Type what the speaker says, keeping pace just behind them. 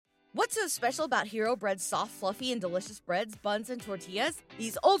What's so special about Hero Bread's soft, fluffy, and delicious breads, buns, and tortillas?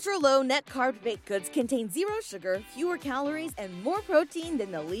 These ultra-low net-carb baked goods contain zero sugar, fewer calories, and more protein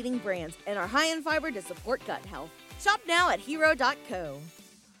than the leading brands, and are high in fiber to support gut health. Shop now at hero.co.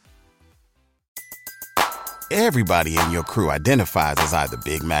 Everybody in your crew identifies as either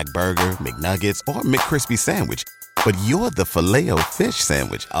Big Mac Burger, McNuggets, or McCrispy Sandwich. But you're the Filet-O-Fish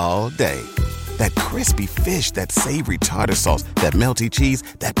Sandwich all day. That crispy fish, that savory tartar sauce, that melty cheese,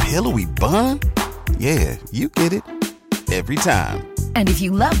 that pillowy bun. Yeah, you get it. Every time. And if you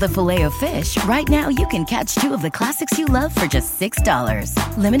love the Filet-O-Fish, right now you can catch two of the classics you love for just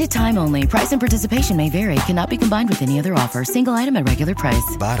 $6. Limited time only. Price and participation may vary. Cannot be combined with any other offer. Single item at regular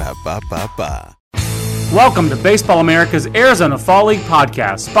price. Ba-da-ba-ba-ba. Welcome to Baseball America's Arizona Fall League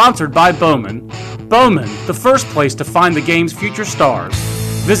podcast, sponsored by Bowman. Bowman, the first place to find the game's future stars.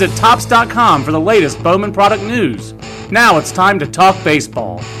 Visit Topps.com for the latest Bowman product news. Now it's time to talk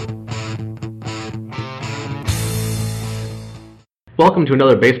baseball. Welcome to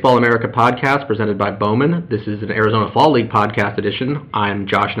another Baseball America podcast presented by Bowman. This is an Arizona Fall League podcast edition. I'm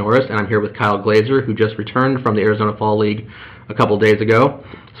Josh Norris, and I'm here with Kyle Glazer, who just returned from the Arizona Fall League a couple days ago.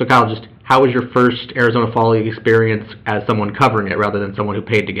 So Kyle, just how was your first Arizona Fall League experience as someone covering it rather than someone who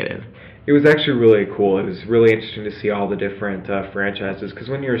paid to get in? It was actually really cool. It was really interesting to see all the different franchises, because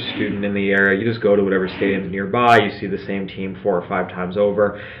when you're a student in the area, you just go to whatever stadium's nearby, you see the same team 4 or 5 times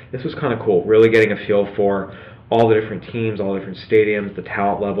over. This was kind of cool, really getting a feel for all the different teams, all the different stadiums, the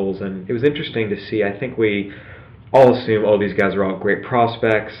talent levels, and it was interesting to see. I think we all assume, oh, these guys are all great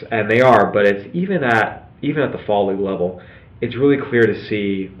prospects, and they are, but it's even at the Fall League level, it's really clear to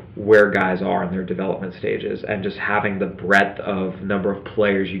see where guys are in their development stages, and just having the breadth of number of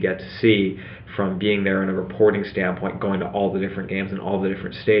players you get to see from being there in a reporting standpoint, going to all the different games and all the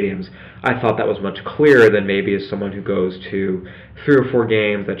different stadiums. I thought that was much clearer than maybe as someone who goes to 3 or 4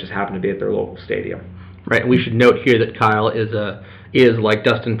 games that just happen to be at their local stadium. Right, and we should note here that Kyle is like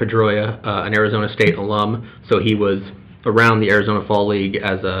Dustin Pedroia, an Arizona State alum, so he was around the Arizona Fall League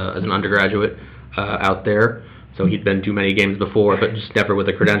as an undergraduate out there. So he'd been to many games before, but just never with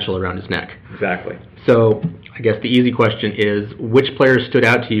a credential around his neck. Exactly. So I guess the easy question is, which players stood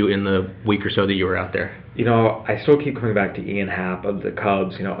out to you in the week or so that you were out there? You know, I still keep coming back to Ian Happ of the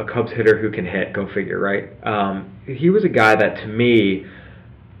Cubs. You know, a Cubs hitter who can hit, go figure, right? He was a guy that, to me,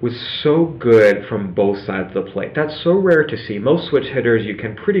 was so good from both sides of the plate. That's so rare to see. Most switch hitters, you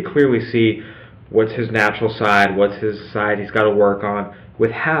can pretty clearly see what's his natural side, what's his side he's got to work on.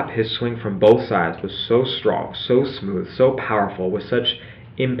 With Happ, his swing from both sides was so strong, so smooth, so powerful, with such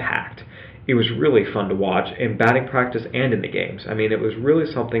impact. It was really fun to watch in batting practice and in the games. I mean, it was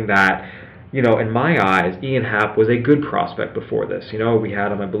really something that, you know, in my eyes, Ian Happ was a good prospect before this. You know, we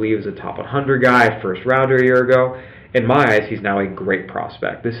had him, I believe, as a top 100 guy, first rounder a year ago. In my eyes, he's now a great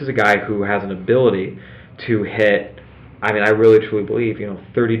prospect. This is a guy who has an ability to hit, I mean, I really truly believe,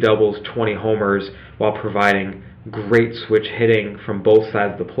 30 doubles, 20 homers, while providing great switch hitting from both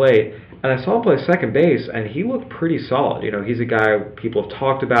sides of the plate. And I saw him play second base, and he looked pretty solid. He's a guy people have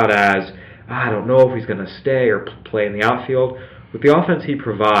talked about as, I don't know if he's going to stay or play in the outfield. With the offense he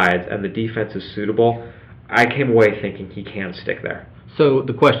provides and the defense is suitable, I came away thinking he can stick there. So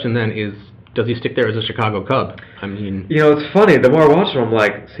the question then is, does he stick there as a Chicago Cub? I mean, it's funny. The more I watch him, I'm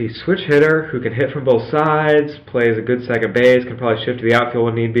like, see, switch hitter who can hit from both sides, plays a good second base, can probably shift to the outfield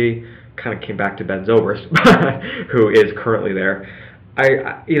when need be. Kind of came back to Ben Zobrist, who is currently there.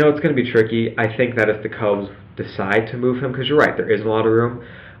 It's going to be tricky. I think that if the Cubs decide to move him, because you're right, there isn't a lot of room,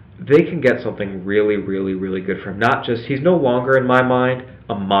 they can get something really, really, really good from him. Not just, he's no longer, in my mind,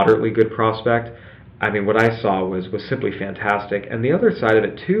 a moderately good prospect. I mean, what I saw was simply fantastic. And the other side of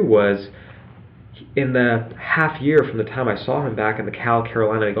it, too, was in the half year from the time I saw him back in the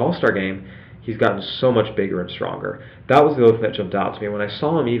Carolina League All-Star game, he's gotten so much bigger and stronger. That was the other thing that jumped out to me. When I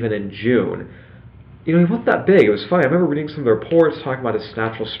saw him even in June, he wasn't that big. It was funny. I remember reading some of the reports talking about his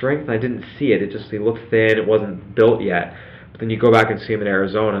natural strength, and I didn't see it. He looked thin. It wasn't built yet. But then you go back and see him in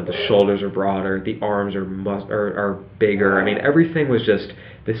Arizona, the shoulders are broader, the arms are bigger. I mean, everything was just,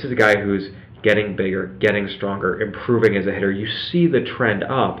 this is a guy who's getting bigger, getting stronger, improving as a hitter. You see the trend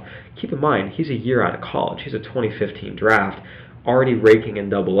up. Keep in mind, he's a year out of college. He's a 2015 draft, already raking in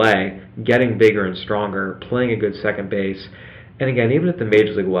Double-A, getting bigger and stronger, playing a good second base. And again, even at the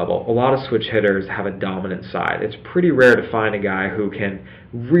major league level, a lot of switch hitters have a dominant side. It's pretty rare to find a guy who can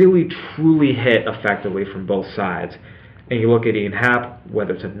really, truly hit effectively from both sides. And you look at Ian Happ,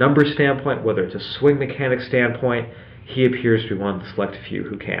 whether it's a number standpoint, whether it's a swing mechanic standpoint, he appears to be one of the select few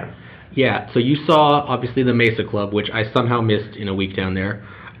who can. Yeah, so you saw, obviously, the Mesa Club, which I somehow missed in a week down there.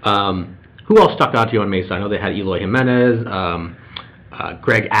 Who else stuck out to you on Mesa? I know they had Eloy Jimenez,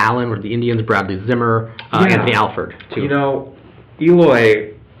 Greg Allen with the Indians, Bradley Zimmer, Anthony Alford, too. You know,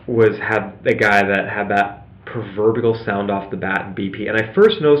 Eloy had a guy that had that proverbial sound off the bat in BP, and I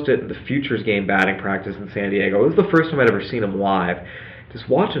first noticed it in the Futures game batting practice in San Diego. It was the first time I'd ever seen him live. Just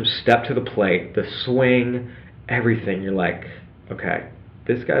watch him step to the plate, the swing, everything. You're like, okay,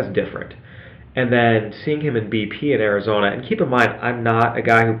 this guy's different. And then seeing him in BP in Arizona, and keep in mind, I'm not a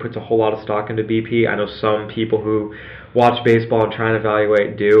guy who puts a whole lot of stock into BP. I know some people who watch baseball and try and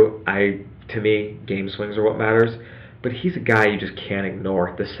evaluate do. To me, game swings are what matters. But he's a guy you just can't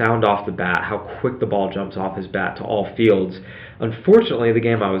ignore. The sound off the bat, how quick the ball jumps off his bat to all fields. Unfortunately, the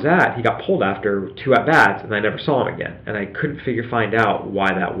game I was at, he got pulled after 2 at-bats, and I never saw him again. And I couldn't find out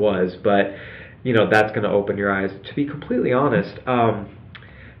why that was. But, you know, that's going to open your eyes. To be completely honest,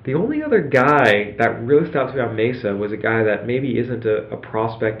 the only other guy that really stood out to me on Mesa was a guy that maybe isn't a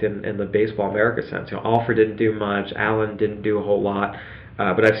prospect in the Baseball America sense. You know, Alfred didn't do much. Allen didn't do a whole lot.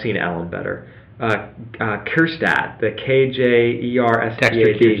 But I've seen Allen better. Kjerstad, the Kjerstad.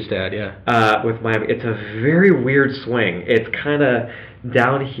 Dexter Kjerstad, yeah. With Miami. It's a very weird swing. It's kind of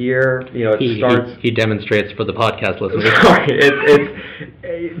down here, you know, He demonstrates for the podcast listeners. Sorry,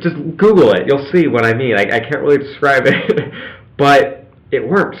 it's just Google it. You'll see what I mean. I can't really describe it. But it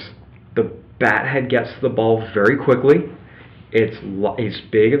works. The bat head gets to the ball very quickly. He's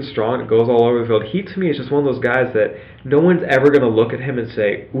big and strong. It goes all over the field. He, to me, is just one of those guys that no one's ever going to look at him and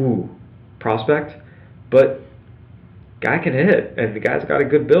say, ooh, prospect. But guy can hit, and the guy's got a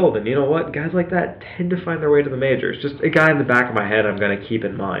good build. And you know what? Guys like that tend to find their way to the majors. Just a guy in the back of my head I'm going to keep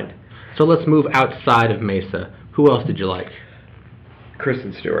in mind. So let's move outside of Mesa. Who else did you like?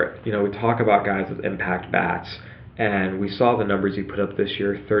 Kristen Stewart. You know, we talk about guys with impact bats, and we saw the numbers he put up this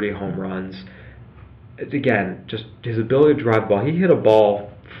year, 30 home runs. Again, just his ability to drive the ball. He hit a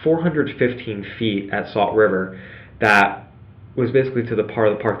ball 415 feet at Salt River that was basically to the part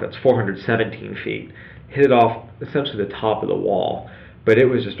of the park that's 417 feet. Hit it off essentially the top of the wall, but it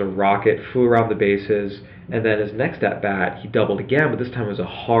was just a rocket, flew around the bases, and then his next at-bat, he doubled again, but this time it was a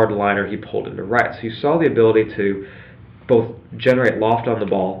hard liner he pulled into right. So you saw the ability to both generate loft on the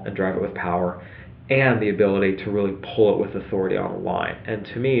ball and drive it with power, and the ability to really pull it with authority on the line. And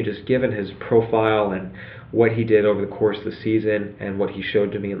to me, just given his profile and what he did over the course of the season and what he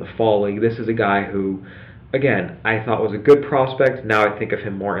showed to me in the fall league, this is a guy who, again, I thought was a good prospect. Now I think of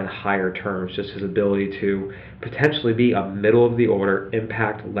him more in higher terms, just his ability to potentially be a middle-of-the-order,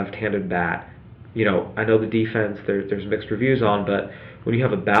 impact left-handed bat. You know, I know the defense, there's mixed reviews on, but when you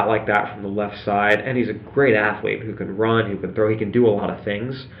have a bat like that from the left side, and he's a great athlete who can run, who can throw, he can do a lot of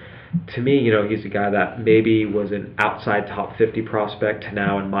things. To me, you know, he's a guy that maybe was an outside top 50 prospect to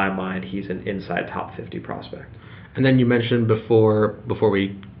now, in my mind, he's an inside top 50 prospect. And then you mentioned before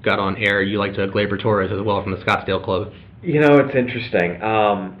we got on air, you liked Gleyber Torres as well from the Scottsdale Club. You know, it's interesting.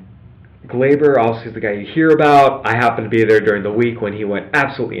 Gleyber also is the guy you hear about. I happened to be there during the week when he went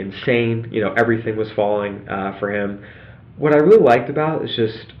absolutely insane. You know, everything was falling for him. What I really liked about it is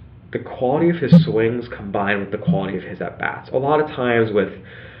just the quality of his swings combined with the quality of his at-bats. A lot of times with,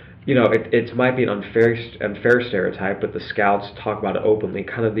 you know, it might be an unfair stereotype, but the scouts talk about it openly,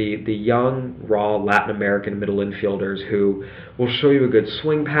 kind of the young, raw Latin American middle infielders who will show you a good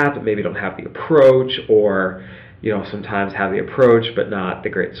swing path but maybe don't have the approach, or, you know, sometimes have the approach but not the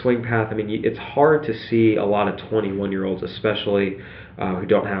great swing path. I mean, it's hard to see a lot of 21-year-olds especially who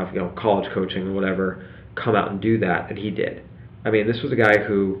don't have, you know, college coaching or whatever come out and do that, and he did. I mean, this was a guy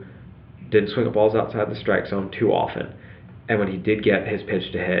who didn't swing at balls outside the strike zone too often. And when he did get his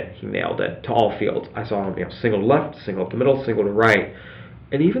pitch to hit, he nailed it to all fields. I saw him, you know, single to left, single to middle, single to right.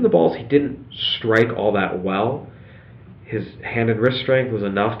 And even the balls he didn't strike all that well, his hand and wrist strength was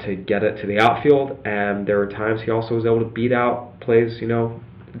enough to get it to the outfield. And there were times he also was able to beat out plays, you know,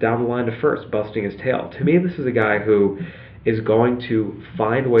 down the line to first, busting his tail. To me, this is a guy who is going to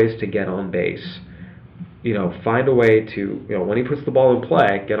find ways to get on base. You know, find a way to, you know, when he puts the ball in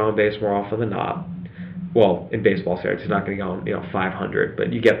play, get on base more often than not. Well, in baseball series, he's not going to go on, you know, 500,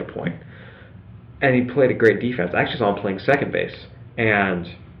 but you get the point. And he played a great defense. I actually saw him playing second base, and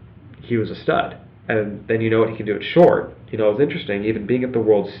he was a stud. And then you know what he can do at short. You know, it was interesting, even being at the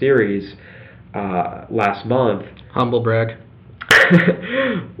World Series last month. Humble brag.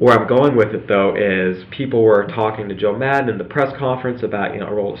 Where I'm going with it, though, is people were talking to Joe Madden in the press conference about, you know,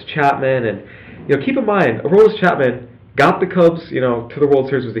 Aroldis Chapman. And, you know, keep in mind, Aroldis Chapman got the Cubs, you know, to the World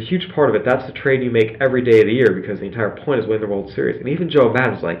Series, was a huge part of it. That's the trade you make every day of the year because the entire point is winning the World Series. And even Joe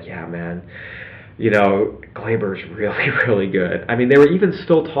Madden was like, yeah, man, you know, Gleyber's really, really good. I mean, they were even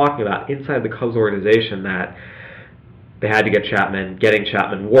still talking about inside the Cubs organization that they had to get Chapman. Getting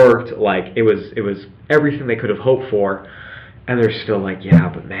Chapman worked. Like, it was everything they could have hoped for. And they're still like, yeah,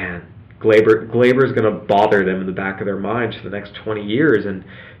 but man, Glaber's going to bother them in the back of their minds for the next 20 years. And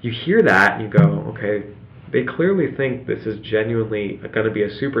you hear that and you go, okay, they clearly think this is genuinely going to be a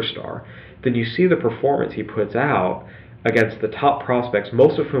superstar. Then you see the performance he puts out against the top prospects,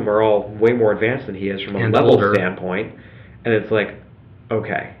 most of whom are all way more advanced than he is from a level standpoint. And it's like,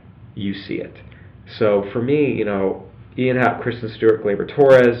 okay, you see it. So for me, Ian Happ, Kristen Stewart, Glaber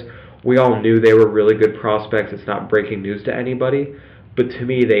Torres, we all knew they were really good prospects. It's not breaking news to anybody. But to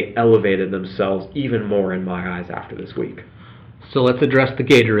me, they elevated themselves even more in my eyes after this week. So let's address the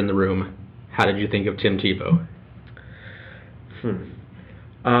Gator in the room. How did you think of Tim Tebow?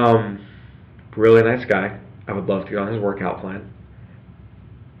 Really nice guy. I would love to get on his workout plan.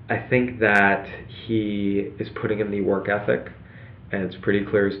 I think that he is putting in the work ethic, and it's pretty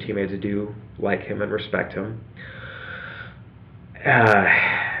clear his teammates do like him and respect him.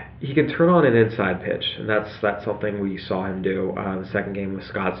 He can turn on an inside pitch, and that's something we saw him do in the second game with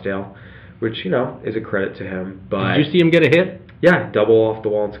Scottsdale, which, is a credit to him. But did you see him get a hit? Yeah, double off the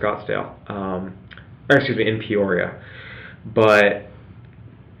wall in Scottsdale. In Peoria. But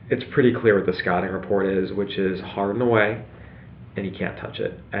it's pretty clear what the scouting report is, which is hard and away, and you can't touch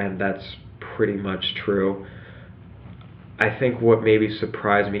it. And that's pretty much true. I think what maybe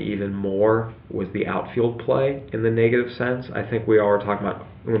surprised me even more was the outfield play in the negative sense. I think we all were talking about,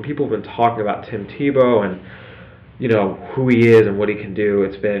 when people have been talking about Tim Tebow and, who he is and what he can do,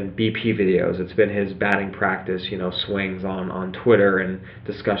 it's been BP videos, it's been his batting practice, swings on Twitter and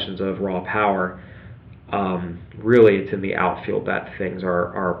discussions of raw power. Really, it's in the outfield that things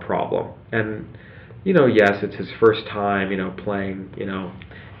are a problem. And, yes, it's his first time, playing,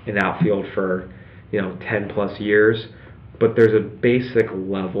 in outfield for, 10 plus years. But there's a basic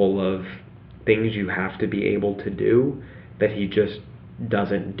level of things you have to be able to do that he just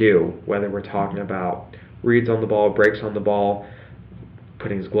doesn't do. Whether we're talking about reads on the ball, breaks on the ball,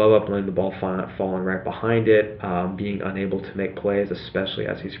 putting his glove up, letting the ball falling right behind it, being unable to make plays, especially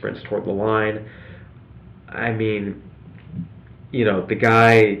as he sprints toward the line. I mean, the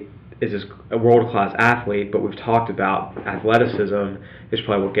guy is a world-class athlete, but we've talked about athleticism is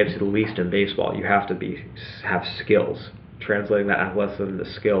probably what gets you the least in baseball. You have to have skills. Translating that athleticism to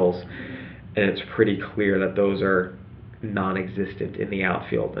skills, and it's pretty clear that those are non-existent in the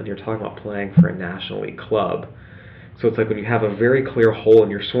outfield. And you're talking about playing for a National League club. So it's like when you have a very clear hole in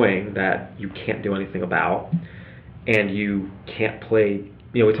your swing that you can't do anything about, and you can't play.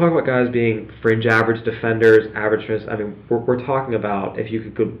 We talk about guys being fringe average defenders, average. I mean, we're talking about if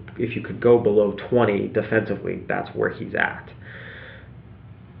you could go below 20 defensively, that's where he's at.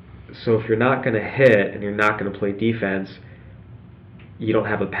 So if you're not going to hit and you're not going to play defense, you don't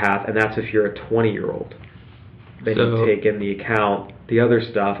have a path, and that's if you're a 20-year-old. Then you take in the account the other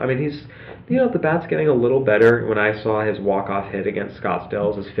stuff. I mean, he's, the bat's getting a little better. When I saw his walk-off hit against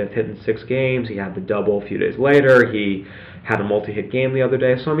Scottsdale, it was his 5th hit in 6 games. He had the double a few days later. He had a multi-hit game the other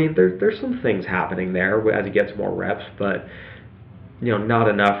day. So, I mean, there's some things happening there as he gets more reps, but, not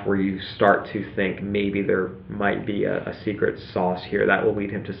enough where you start to think maybe there might be a secret sauce here that will lead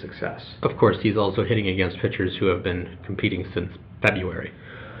him to success. Of course, he's also hitting against pitchers who have been competing since February.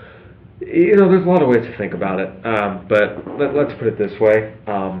 There's a lot of ways to think about it, but let's put it this way.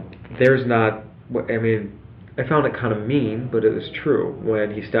 I found it kind of mean, but it was true.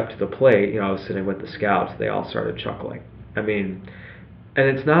 When he stepped to the plate, I was sitting with the scouts, they all started chuckling. I mean, and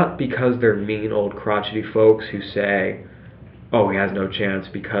it's not because they're mean old crotchety folks who say, oh, he has no chance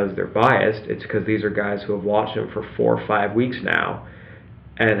because they're biased. It's because these are guys who have watched him for 4 or 5 weeks now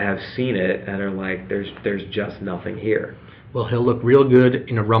and have seen it and are like, there's just nothing here. Well, he'll look real good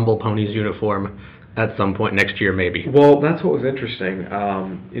in a Rumble Ponies uniform at some point next year, maybe. Well, that's what was interesting.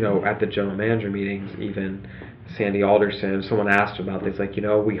 At the general manager meetings, even Sandy Alderson, someone asked about this, like,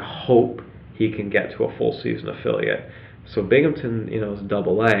 we hope he can get to a full season affiliate. So Binghamton, is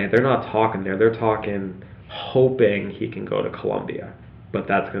AA. They're not talking there. They're talking hoping he can go to Columbia. But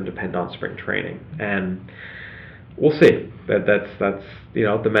that's going to depend on spring training. And we'll see. That's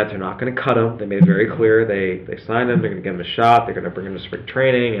the Mets are not going to cut him. They made it very clear. They signed him. They're going to give him a shot. They're going to bring him to spring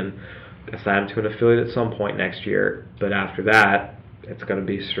training and assign him to an affiliate at some point next year. But after that, it's going to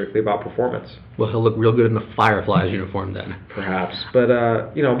be strictly about performance. Well, he'll look real good in the Fireflies uniform then. Perhaps. But,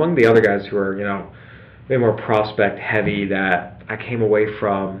 among the other guys who are, maybe more prospect heavy that I came away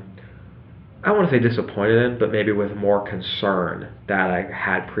from, I don't want to say disappointed in, but maybe with more concern that I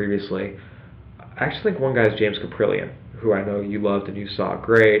had previously. I actually think one guy is James Caprillion, who I know you loved and you saw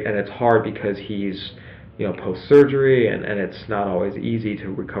great, and it's hard because he's, post-surgery, and it's not always easy to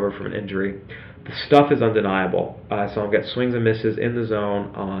recover from an injury. The stuff is undeniable. I saw him get swings and misses in the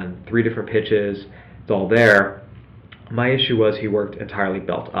zone on 3 different pitches. It's all there. My issue was he worked entirely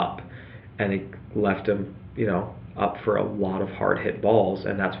belt up, and it left him, up for a lot of hard hit balls,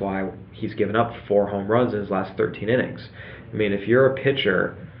 and that's why he's given up 4 home runs in his last 13 innings. I mean, if you're a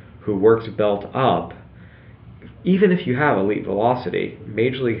pitcher who works belt up, even if you have elite velocity,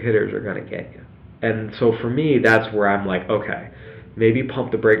 major league hitters are going to get you. And so for me, that's where I'm like, okay, maybe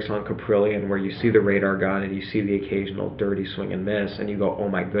pump the brakes on Caprillion, where you see the radar gun and you see the occasional dirty swing and miss, and you go, oh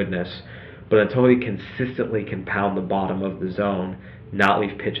my goodness. But until he consistently can pound the bottom of the zone, not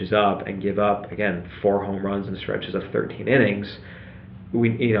leave pitches up, and give up, again, 4 home runs in stretches of 13 innings,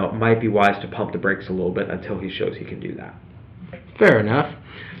 it might be wise to pump the brakes a little bit until he shows he can do that. Fair enough.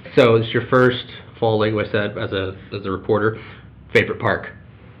 So it's your first fall league, I said, as a reporter. Favorite park?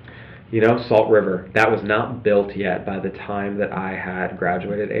 Salt River. That was not built yet by the time that I had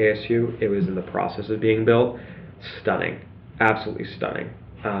graduated ASU. It was in the process of being built. Stunning. Absolutely stunning.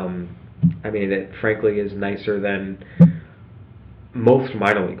 It frankly is nicer than most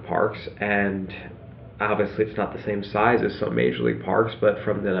minor league parks, and obviously it's not the same size as some major league parks, but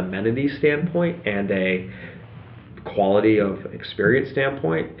from an amenity standpoint and a quality of experience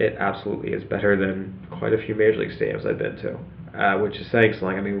standpoint, it absolutely is better than quite a few major league stadiums I've been to. Which is saying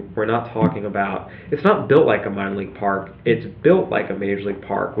something. We're not talking about, it's not built like a minor league park, it's built like a major league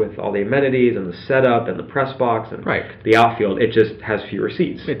park with all the amenities and the setup and the press box and the outfield. It just has fewer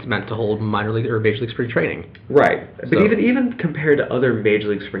seats. It's meant to hold minor league or major league spring training. Right. But even compared to other major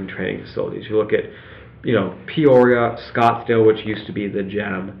league spring training facilities, you look at, Peoria, Scottsdale, which used to be the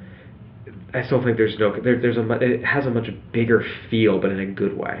Gem, I still think it has a much bigger feel, but in a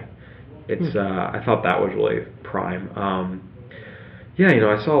good way. It's I thought that was really prime.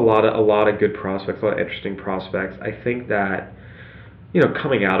 I saw a lot of good prospects, a lot of interesting prospects. I think that,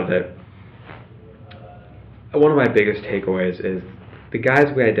 coming out of it, one of my biggest takeaways is the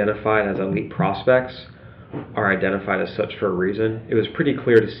guys we identified as elite prospects are identified as such for a reason. It was pretty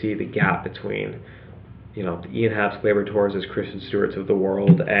clear to see the gap between, the Ian Happ's, Gleyber Torres, Christian Stewarts of the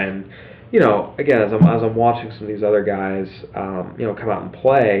world, and, again, as I'm watching some of these other guys, come out and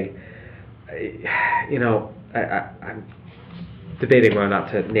play, I'm debating whether or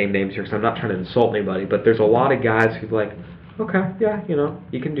not to name names here because I'm not trying to insult anybody, but there's a lot of guys who's like, okay, yeah,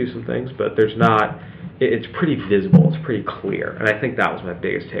 you can do some things, but there's not, it's pretty visible, it's pretty clear. And I think that was my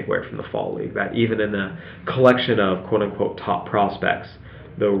biggest takeaway from the fall league, that even in the collection of quote-unquote top prospects,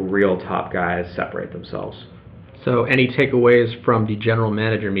 the real top guys separate themselves. So any takeaways from the general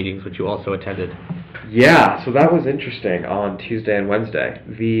manager meetings, which you also attended? Yeah, so that was interesting on Tuesday and Wednesday.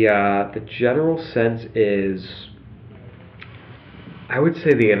 The general sense is, I would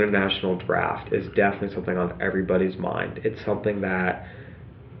say the international draft is definitely something on everybody's mind. It's something that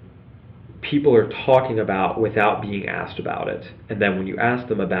people are talking about without being asked about it. And then when you ask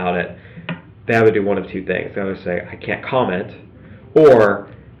them about it, they either do one of two things. They either say, I can't comment, or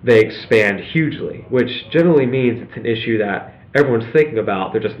they expand hugely, which generally means it's an issue that everyone's thinking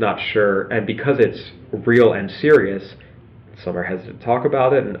about, they're just not sure, and because it's real and serious, some are hesitant to talk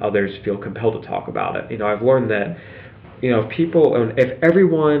about it, and others feel compelled to talk about it. I've learned that, if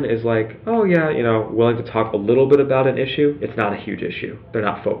everyone is like, oh yeah, willing to talk a little bit about an issue, it's not a huge issue. They're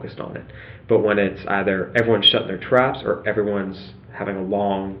not focused on it. But when it's either everyone's shutting their traps or everyone's having a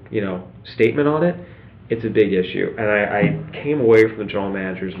long, statement on it, it's a big issue. And I came away from the general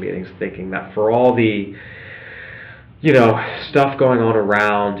managers meetings thinking that for all the stuff going on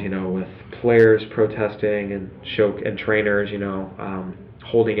around, with players protesting and trainers,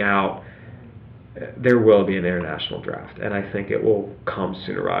 holding out, there will be an international draft, and I think it will come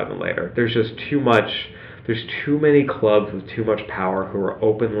sooner rather than later. There's just there's too many clubs with too much power who are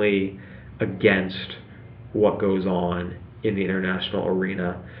openly against what goes on in the international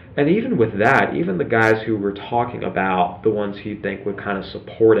arena. And even with that, even the guys who were talking about, the ones who you think would kind of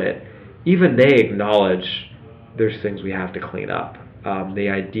support it, even they acknowledge there's things we have to clean up. The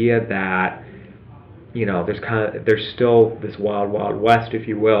idea that, there's still this wild, wild west, if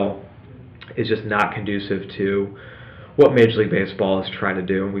you will, is just not conducive to what Major League Baseball is trying to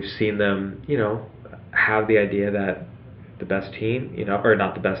do. And we've seen them, have the idea that the best team, or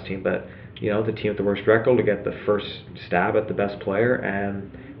not the best team, but, the team with the worst record will get the first stab at the best player,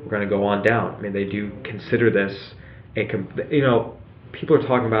 and we're going to go on down. I mean, they do consider this people are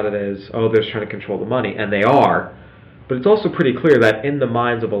talking about it as, they're trying to control the money, and they are. But it's also pretty clear that in the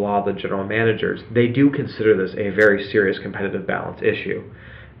minds of a lot of the general managers, they do consider this a very serious competitive balance issue.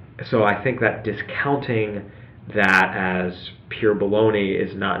 So I think that discounting that as pure baloney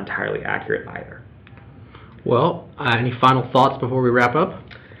is not entirely accurate either. Well, any final thoughts before we wrap up?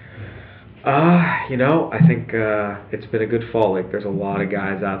 I think it's been a good fall. Like, there's a lot of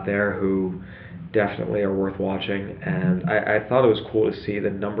guys out there who, definitely are worth watching. And I thought it was cool to see the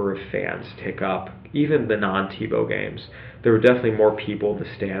number of fans tick up, even the non-Tebow games. There were definitely more people in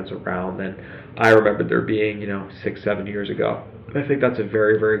the stands around than I remembered there being, 6-7 years ago. I think that's a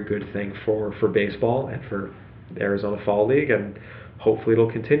very, very good thing for baseball and for the Arizona Fall League, and hopefully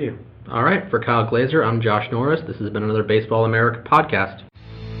it'll continue. All right, for Kyle Glazer, I'm Josh Norris. This has been another Baseball America podcast.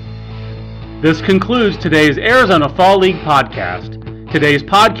 This concludes today's Arizona Fall League podcast. Today's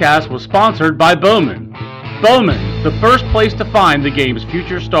podcast was sponsored by Bowman. Bowman, the first place to find the game's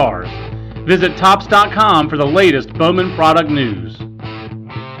future stars. Visit Tops.com for the latest Bowman product news.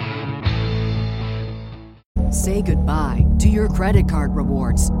 Say goodbye to your credit card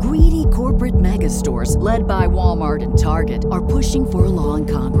rewards. Greedy corporate mega stores, led by Walmart and Target, are pushing for a law in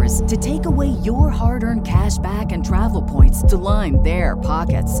Congress to take away your hard-earned cash back and travel points to line their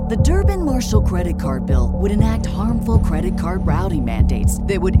pockets. The Durbin-Marshall credit card bill would enact harmful credit card routing mandates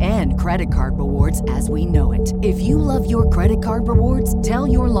that would end credit card rewards as we know it. If you love your credit card rewards, tell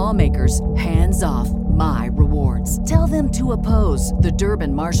your lawmakers, hands off my rewards. Tell them to oppose the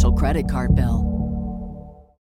Durbin-Marshall credit card bill.